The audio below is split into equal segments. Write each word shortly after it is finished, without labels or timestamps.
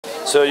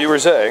So you were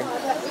saying,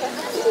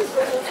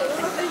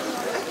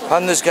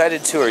 on this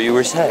guided tour, you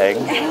were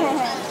saying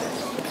that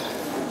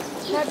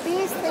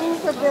these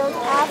things were built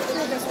after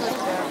this was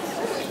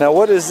built. Now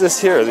what is this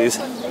here? These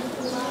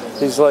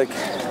like,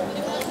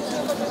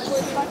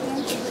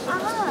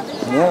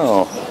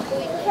 no. The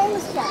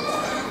famous calf.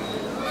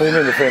 What do you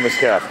mean the famous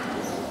calf?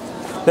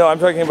 No, I'm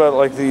talking about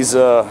like these,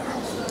 Like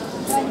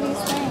these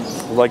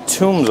things. like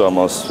tombs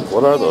almost.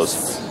 What are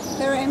those?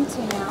 They're empty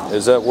now.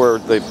 Is that where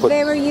they put?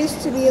 They were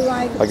used to be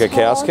like a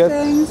casket?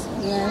 Things.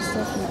 Yes,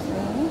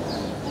 definitely.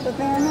 But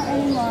they're not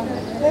anymore.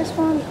 This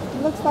one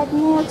looks like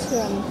more to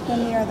them than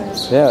the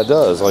others. Yeah, it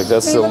does. Like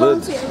that's They the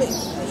belong lid. To,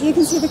 you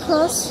can see the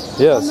cross.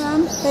 Yes.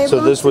 On them. They So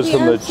belong this to was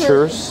from the emperor,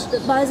 church? the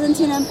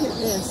Byzantine Empire.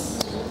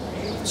 Yes.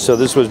 So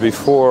this was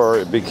before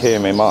it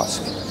became a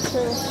mosque.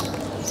 True.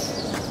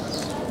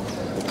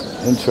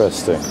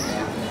 Interesting.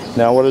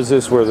 Now what is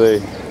this where they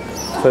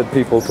fed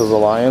people to the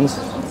lions?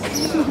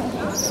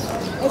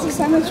 It's a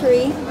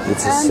cemetery.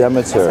 It's a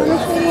cemetery. A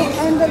cemetery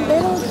and a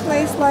little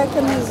place like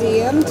a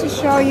museum to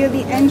show you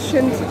the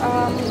ancient,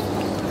 how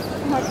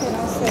can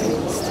I say,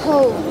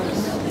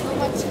 stones.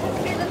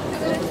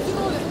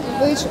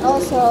 Which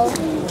also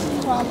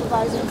from the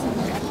Byzantine.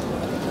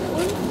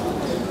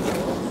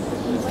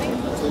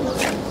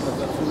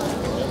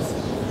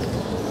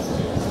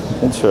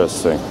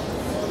 Interesting.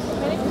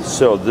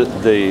 So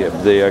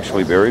they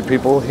actually bury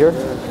people here?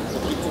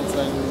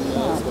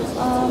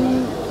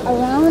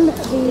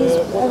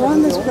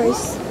 Around this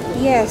place,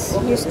 yes,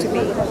 used to be.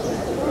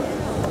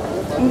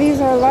 And these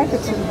are like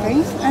some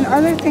things, and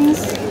other things.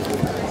 Except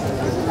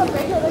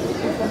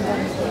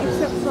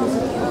from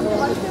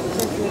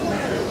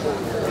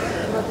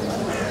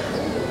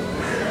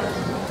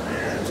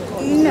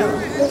no,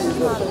 this is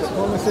not.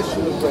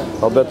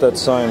 I'll bet that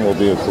sign will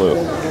be a clue.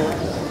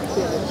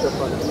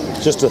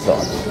 Just a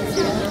thought.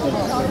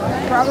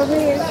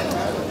 Probably is.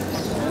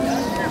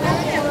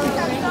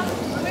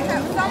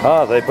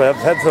 Ah, they have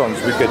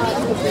headphones. We could.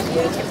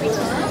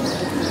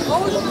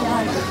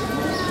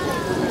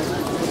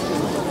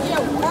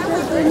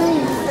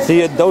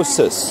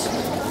 Theodosius.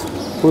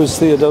 Who is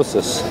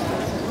Theodosius?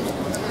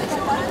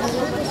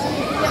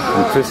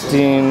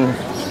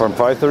 From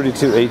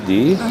 532 AD?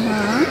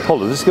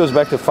 Hold on, this goes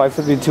back to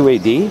 532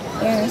 AD?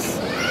 Yes.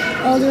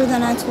 Older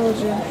than I told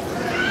you.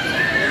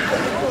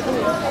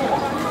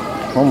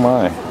 Oh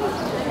my.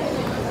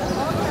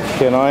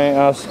 Can I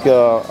ask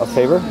a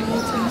favor?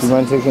 Do you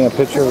mind taking a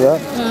picture of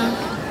that?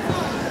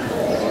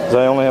 Because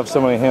I only have so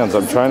many hands.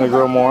 I'm trying to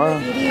grow more.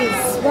 It is.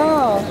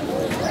 Wow.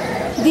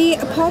 The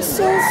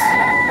apostles,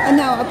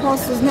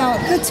 no.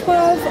 The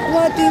 12,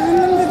 what, do you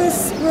remember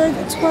this word,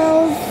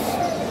 12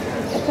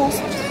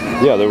 apostles?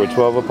 Yeah, there were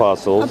 12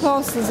 apostles.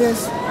 Apostles,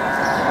 yes.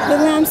 The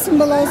lamb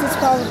symbolizes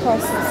 12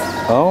 apostles.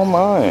 Oh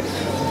my.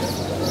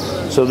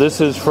 So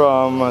this is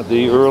from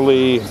the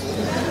early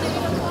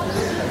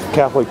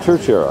Catholic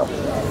Church era,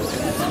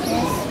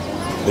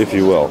 if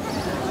you will.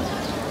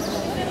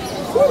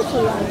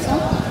 Beautiful lambs, huh?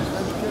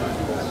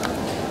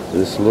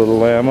 This little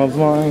lamb of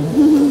mine.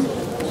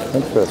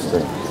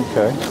 Interesting.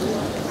 Okay.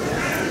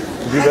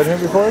 Have you been here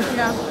before?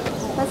 No.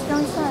 Let's go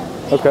inside.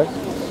 Okay.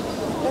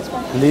 This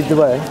one. Lead the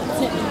way.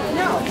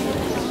 No.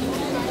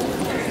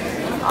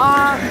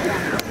 I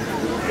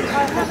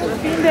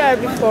haven't been there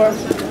before.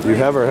 You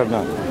have or have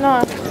not?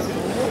 No.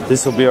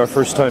 This will be our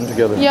first time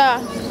together. Yeah.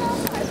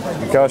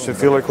 Gosh, I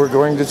feel like we're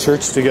going to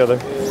church together.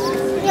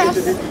 Yes.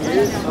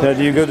 Now,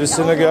 do you go to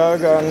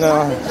synagogue on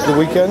the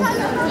weekend?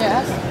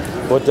 Yes.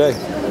 What day? I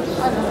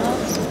don't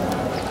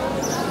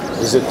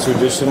know. Is it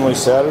traditionally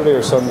Saturday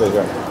or Sunday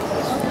here?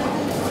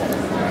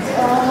 I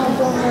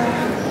don't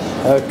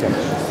know. Okay.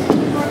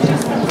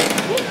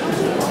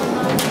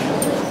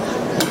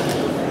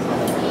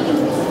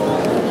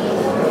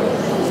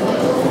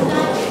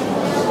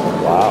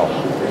 Wow.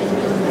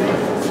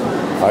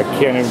 I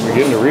can't even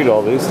begin to read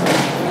all these.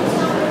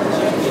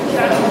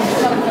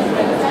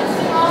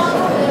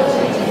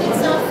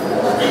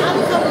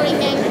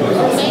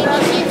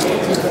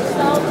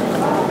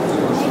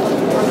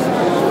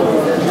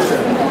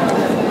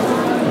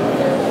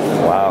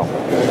 Wow.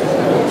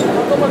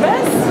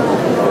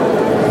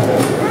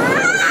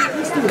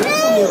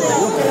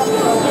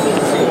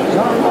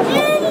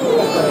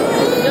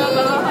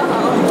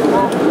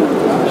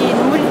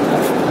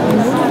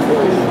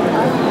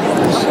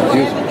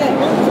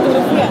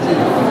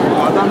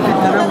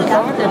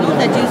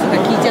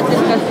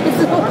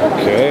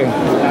 Okay.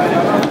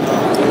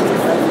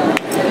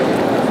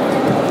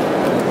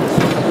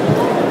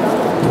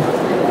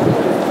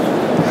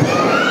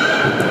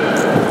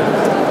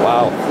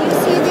 Wow. You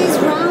see these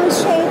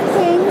round-shaped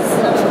things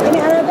in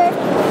Arabic?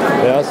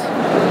 Yes?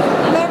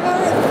 They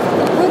were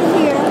put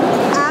here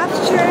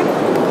after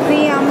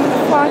the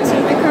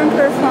Fatih, the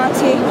conqueror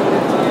Fatih,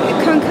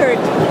 conquered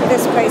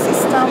this place,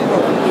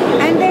 Istanbul.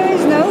 And there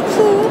is no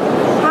clue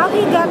how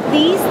he got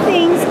these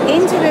things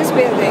into this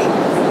building.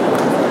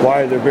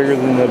 Why? They're bigger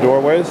than the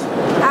doorways?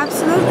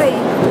 Absolutely.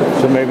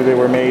 So maybe they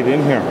were made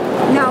in here.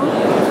 No,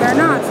 they're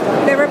not.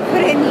 They were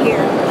put in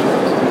here.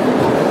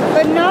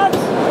 But not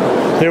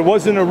There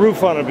wasn't a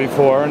roof on it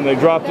before, and they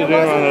dropped it in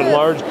on a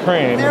large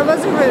crane. There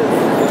was a roof.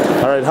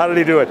 All right, how did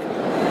he do it?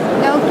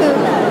 No clue.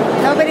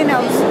 Nobody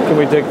knows. Can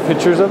we take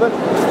pictures of it?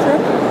 Sure.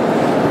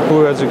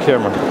 Who has a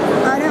camera?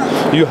 I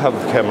don't. You have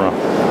a camera.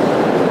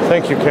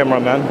 Thank you,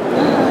 cameraman.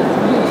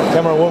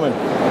 Camera woman.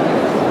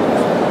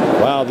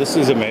 Wow, this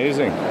is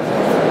amazing.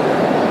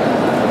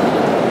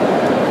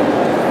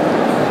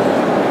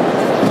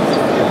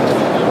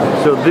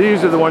 So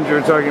these are the ones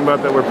you're talking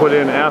about that were put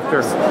in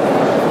after.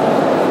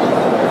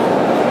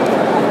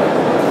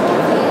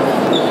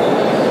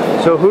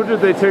 So who did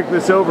they take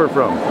this over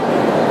from?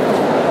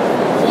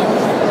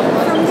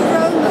 From the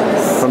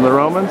Romans. From the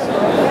Romans?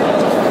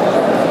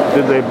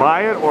 Did they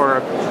buy it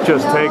or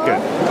just take it?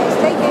 Just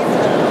take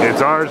it.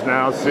 It's ours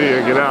now. See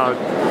ya. Get out.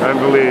 I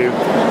believe.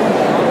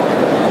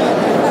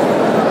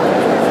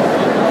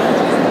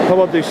 How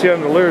about these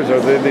chandeliers? Are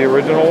they the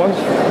original ones?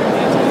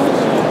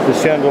 The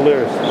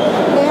chandeliers.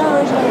 They are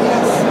original,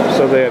 yes.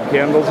 So they had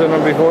candles in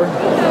them before?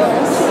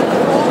 Yes.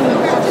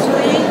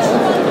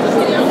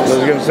 I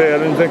was going to say, I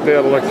didn't think they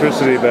had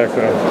electricity back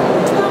then.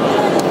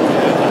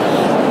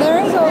 There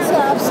is also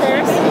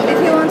upstairs, if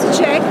you want to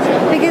check,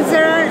 because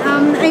there are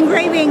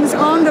engravings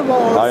on the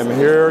walls. I'm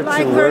here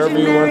like to wherever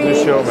you want to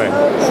show me.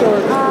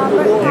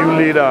 You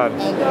lead on.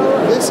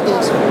 This is I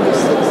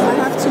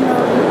have to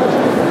know.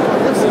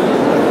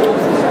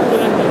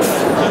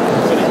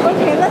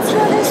 Okay, let's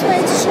go this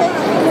way to check.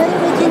 Maybe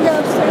we can go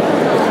upstairs.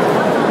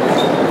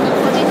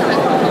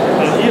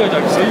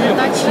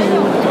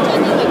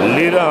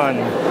 Lead on.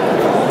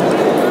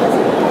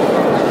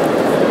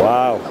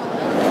 Wow.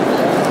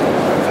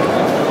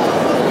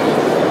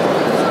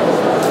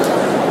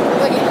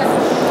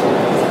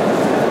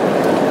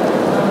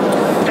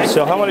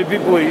 So how many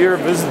people a year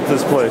visit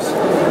this place?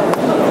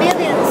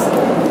 Millions.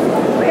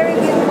 Very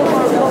beautiful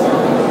marbles.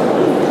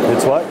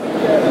 It's what?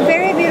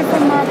 Very beautiful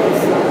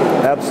marbles.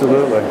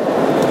 Absolutely.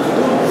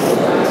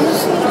 Did you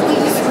see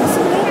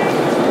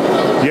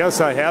Yes,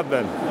 I have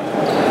been.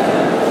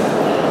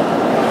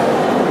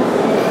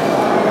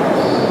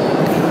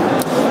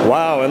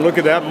 Wow, and look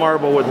at that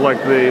marble with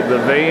like the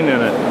vein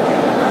in it.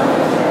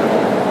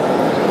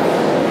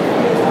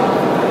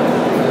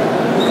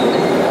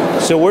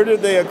 So where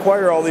did they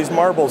acquire all these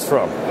marbles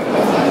from?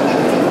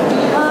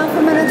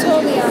 From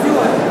Anatolia.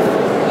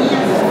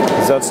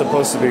 Is that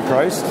supposed to be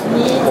Christ?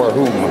 Or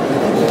whom?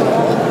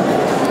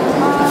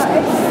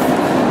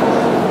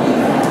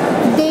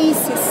 It's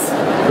Desis.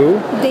 Who?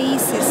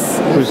 Desis.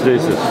 Who's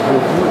Desis?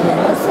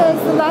 It says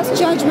the last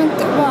judgment.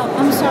 Well,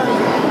 I'm sorry.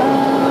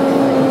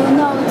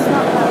 No, it's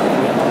not that.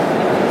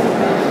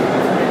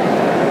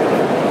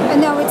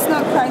 No, it's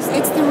not Christ.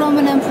 It's the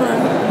Roman Emperor.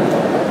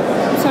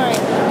 I'm sorry.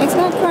 It's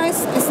not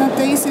Christ. It's not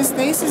Desis.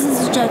 Desis is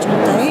the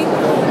Judgment Day.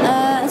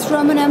 It's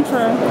Roman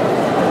Emperor.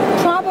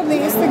 Probably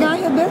it's the guy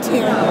who built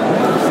here.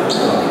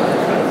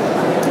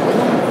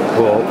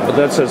 Well, but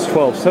that says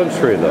 12th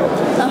century though.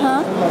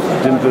 Uh-huh.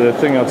 Didn't the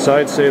thing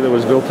outside say that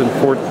was built in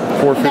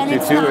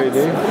 452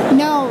 AD?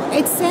 No,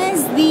 it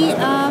says the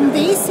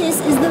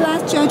Isis is the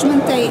last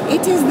judgment day.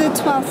 It is the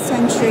 12th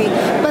century,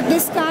 but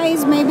this guy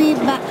is maybe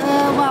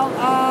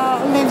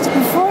lived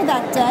before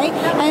that day,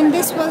 and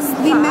this was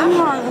the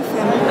memoir of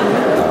him.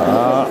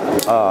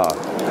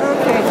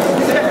 Okay.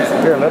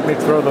 Here, let me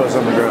throw those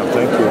on the ground.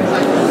 Thank you.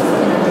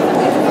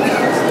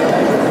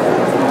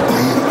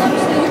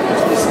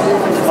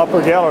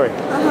 Upper gallery.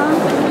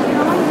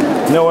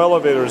 No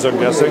elevators, I'm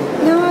guessing.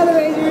 No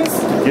elevators.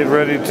 Get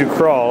ready to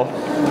crawl.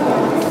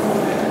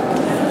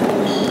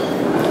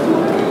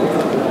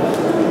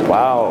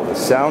 Wow, the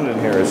sound in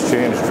here has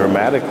changed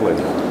dramatically.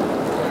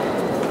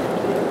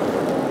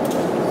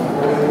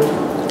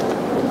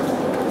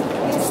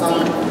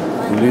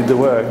 Lead the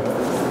way.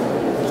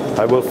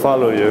 I will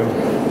follow you.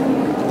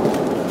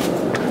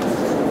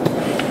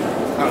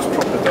 That was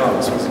proper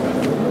dance, wasn't it?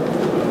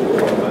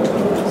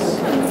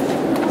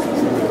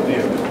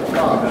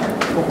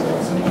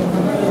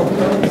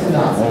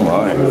 Oh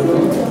my.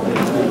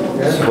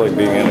 It's like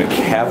being in a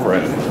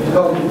cavern.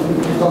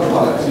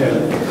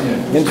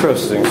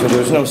 Interesting. So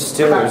there's no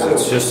stairs,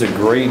 it's just a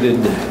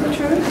graded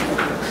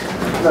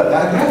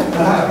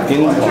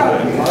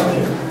incline,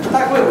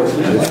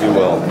 if you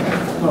will.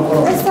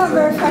 That's not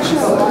very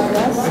fashionable, I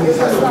guess.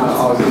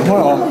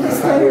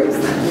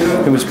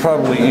 Well, it was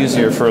probably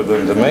easier for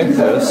them to make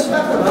this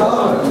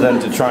than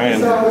to try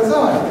and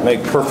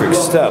make perfect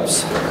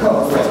steps.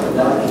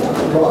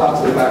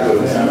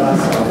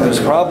 It was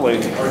probably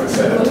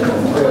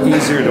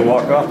easier to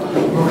walk up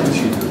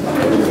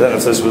than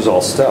if this was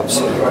all steps.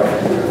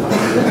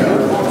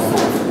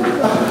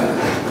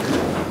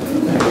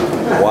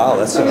 Wow,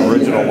 that's an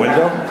original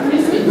window.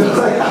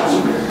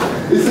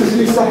 This is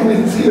you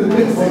signing into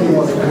this.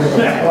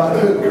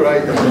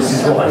 Great.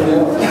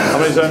 How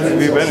many times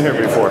have you been here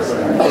before?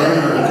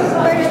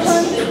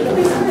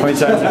 How many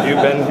times have you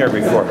been here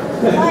before? 3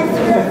 or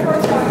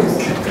 4 times.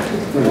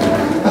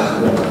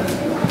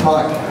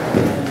 Hi.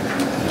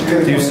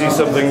 Do you see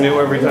something new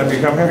every time you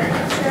come here?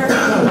 Sure.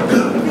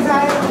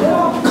 Because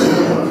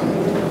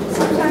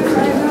sometimes I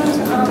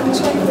don't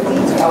check the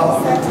details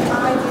that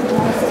I did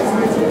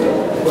myself.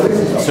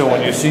 So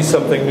when you see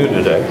something new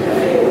today,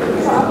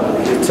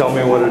 tell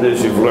me what it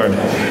is you've learned.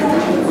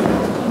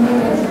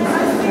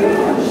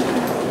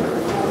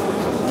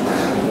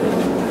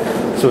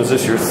 So is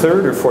this your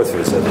third or fourth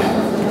visit?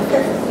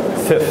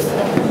 Fifth.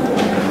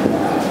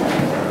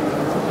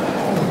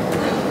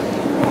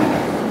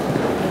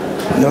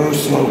 No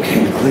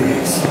smoking,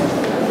 please.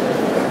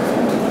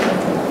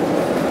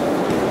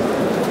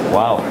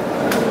 Wow.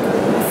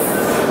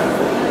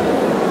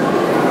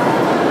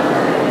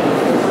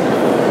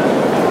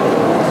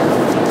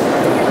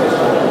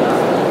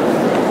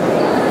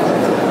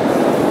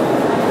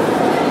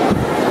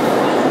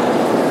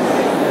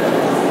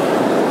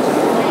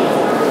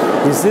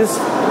 Is this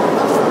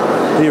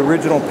the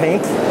original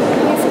paint?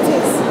 Yes, it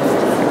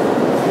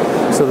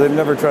is. So they've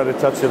never tried to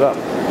touch it up.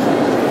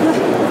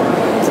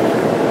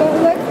 But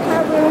look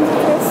how ruined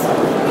it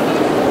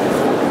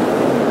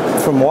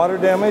is. From water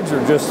damage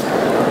or just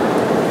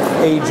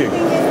aging? I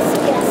think it's,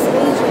 yes,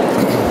 aging.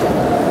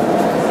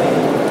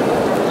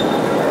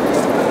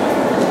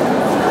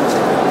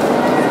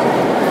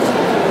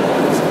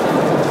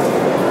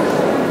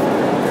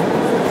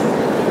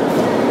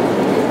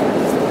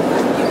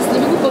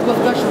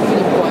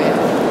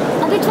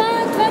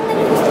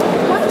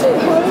 Why do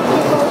holy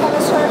people have a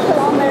circle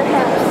on their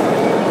heads?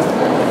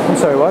 I'm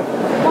sorry, what?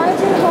 Why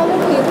do holy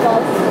people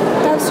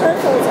have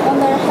circles on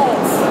their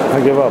heads?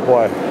 I give up.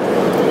 Why?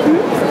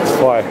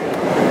 Why?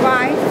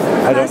 Why?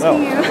 I don't know.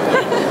 You.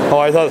 Oh,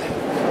 I thought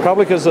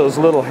probably because those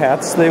little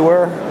hats they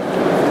wear.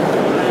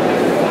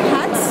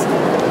 Hats?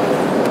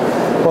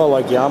 Well,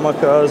 like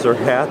yarmulkes or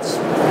hats.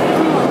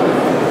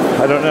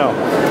 I don't know.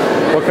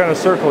 What kind of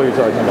circle are you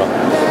talking about?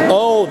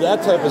 Oh,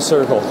 that type of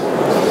circle.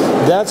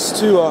 That's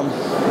to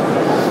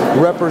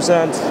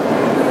represent,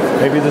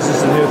 maybe this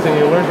is the new thing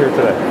you learned here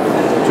today,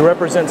 to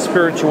represent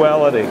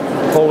spirituality,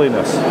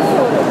 holiness,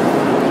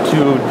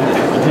 to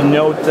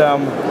denote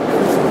them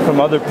from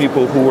other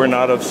people who were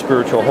not of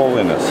spiritual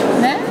holiness.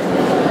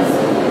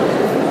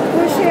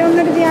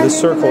 The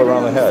circle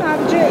around the head.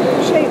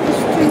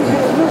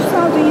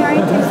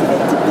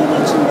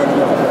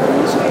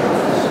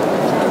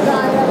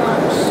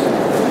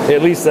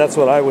 At least that's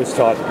what I was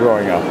taught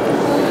growing up.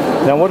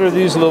 Now what are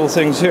these little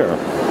things here?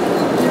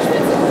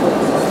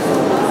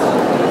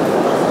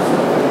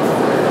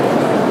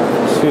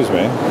 Excuse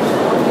me.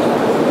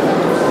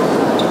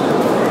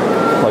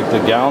 Like the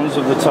gowns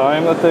of the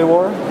time that they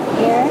wore?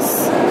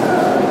 Yes.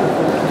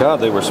 God,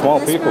 they were small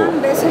people.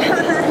 One, this one.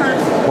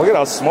 Look at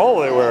how small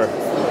they were.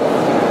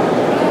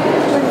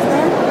 What is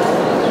that?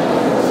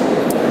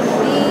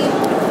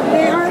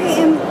 They are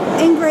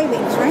the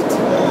engravings, right?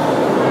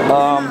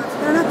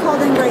 They're not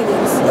called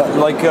engravings.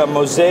 Like a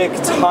mosaic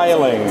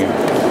tiling.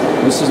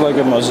 This is like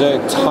a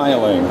mosaic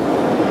tiling.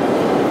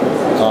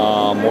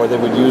 Or they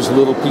would use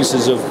little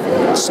pieces of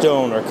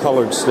stone or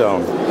colored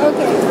stone.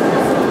 Okay.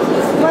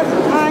 What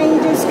I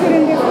just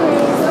couldn't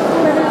differentiate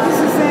whether this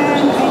is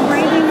an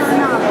engraving or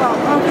not. Well,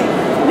 okay.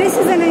 This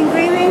is an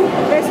engraving.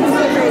 This is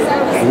an engraving.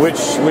 Okay.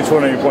 Which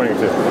one are you pointing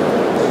to?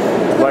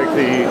 Like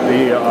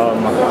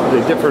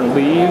the different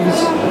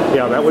leaves?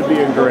 Yeah, that would be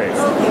engraved.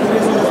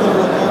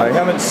 I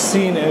haven't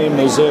seen any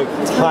mosaic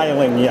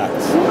tiling yet.